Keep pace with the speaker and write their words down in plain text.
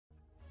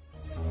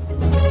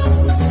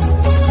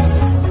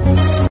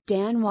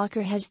Dan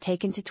Walker has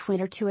taken to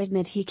Twitter to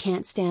admit he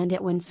can't stand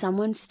it when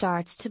someone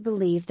starts to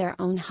believe their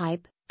own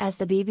hype, as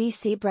the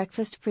BBC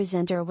Breakfast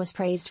presenter was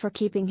praised for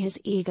keeping his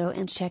ego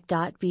in check.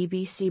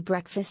 BBC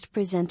Breakfast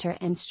presenter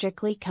and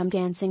Strictly Come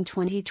Dancing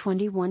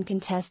 2021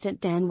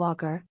 contestant Dan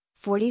Walker,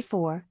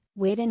 44,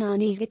 weighed in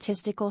on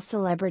egotistical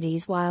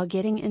celebrities while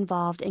getting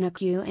involved in a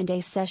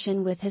Q&A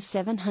session with his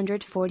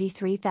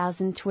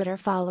 743,000 Twitter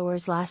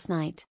followers last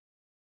night.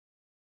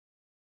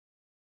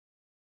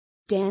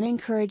 Dan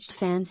encouraged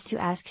fans to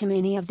ask him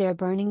any of their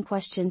burning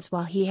questions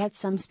while he had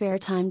some spare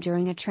time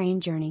during a train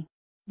journey.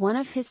 One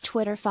of his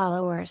Twitter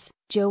followers,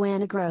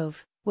 Joanna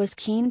Grove, was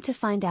keen to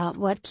find out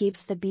what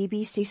keeps the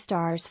BBC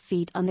star's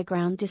feet on the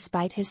ground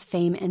despite his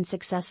fame and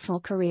successful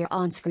career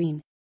on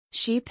screen.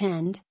 She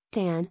penned,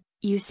 "Dan,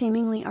 you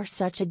seemingly are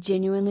such a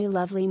genuinely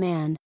lovely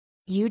man.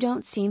 You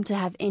don't seem to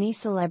have any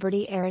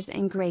celebrity airs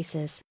and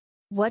graces.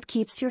 What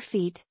keeps your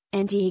feet,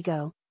 and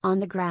ego, on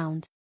the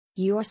ground?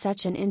 You are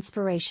such an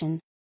inspiration."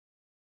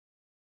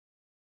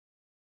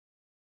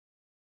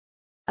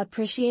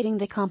 Appreciating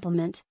the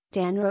compliment,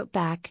 Dan wrote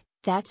back,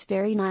 "That's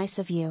very nice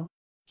of you."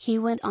 He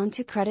went on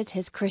to credit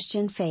his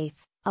Christian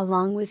faith,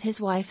 along with his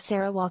wife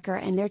Sarah Walker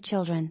and their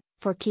children,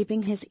 for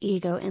keeping his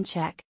ego in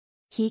check.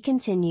 He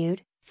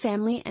continued,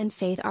 "Family and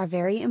faith are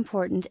very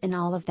important in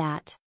all of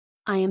that.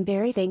 I am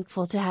very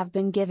thankful to have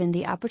been given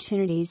the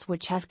opportunities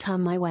which have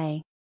come my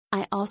way.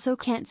 I also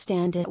can't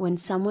stand it when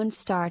someone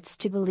starts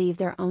to believe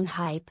their own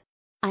hype.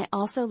 I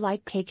also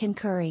like cake and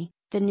curry,"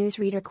 the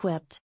newsreader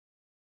quipped.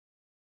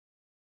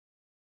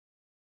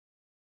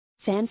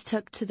 Fans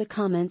took to the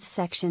comments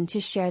section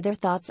to share their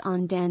thoughts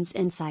on Dan's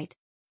insight.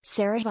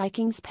 Sarah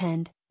Vikings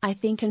penned, "I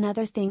think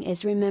another thing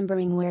is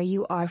remembering where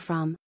you are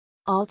from.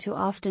 All too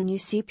often you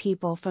see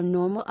people from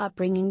normal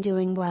upbringing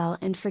doing well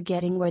and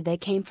forgetting where they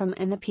came from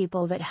and the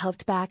people that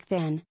helped back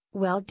then.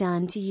 Well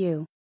done to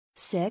you."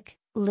 Sick,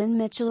 Lynn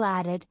Mitchell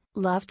added,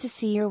 "Love to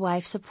see your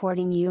wife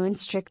supporting you and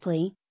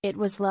Strictly, it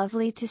was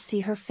lovely to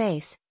see her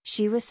face,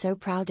 she was so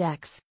proud."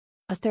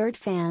 A third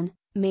fan,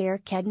 Mayor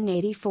Kedden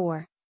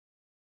 84,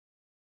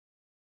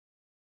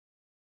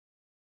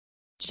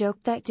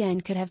 joked that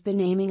Dan could have been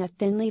aiming a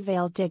thinly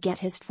veiled dig at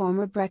his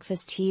former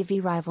breakfast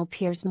TV rival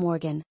Piers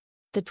Morgan.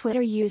 The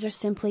Twitter user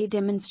simply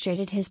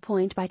demonstrated his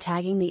point by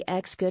tagging the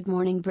ex-Good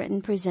Morning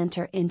Britain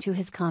presenter into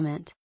his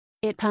comment.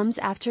 It comes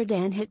after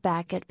Dan hit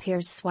back at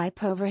Piers'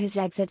 swipe over his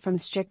exit from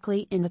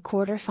Strictly in the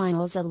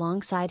quarter-finals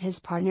alongside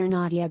his partner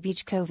Nadia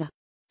Bichkova.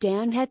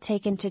 Dan had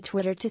taken to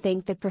Twitter to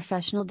thank the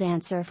professional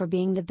dancer for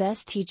being the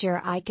best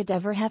teacher I could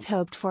ever have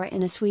hoped for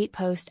in a sweet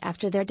post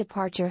after their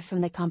departure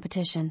from the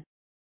competition.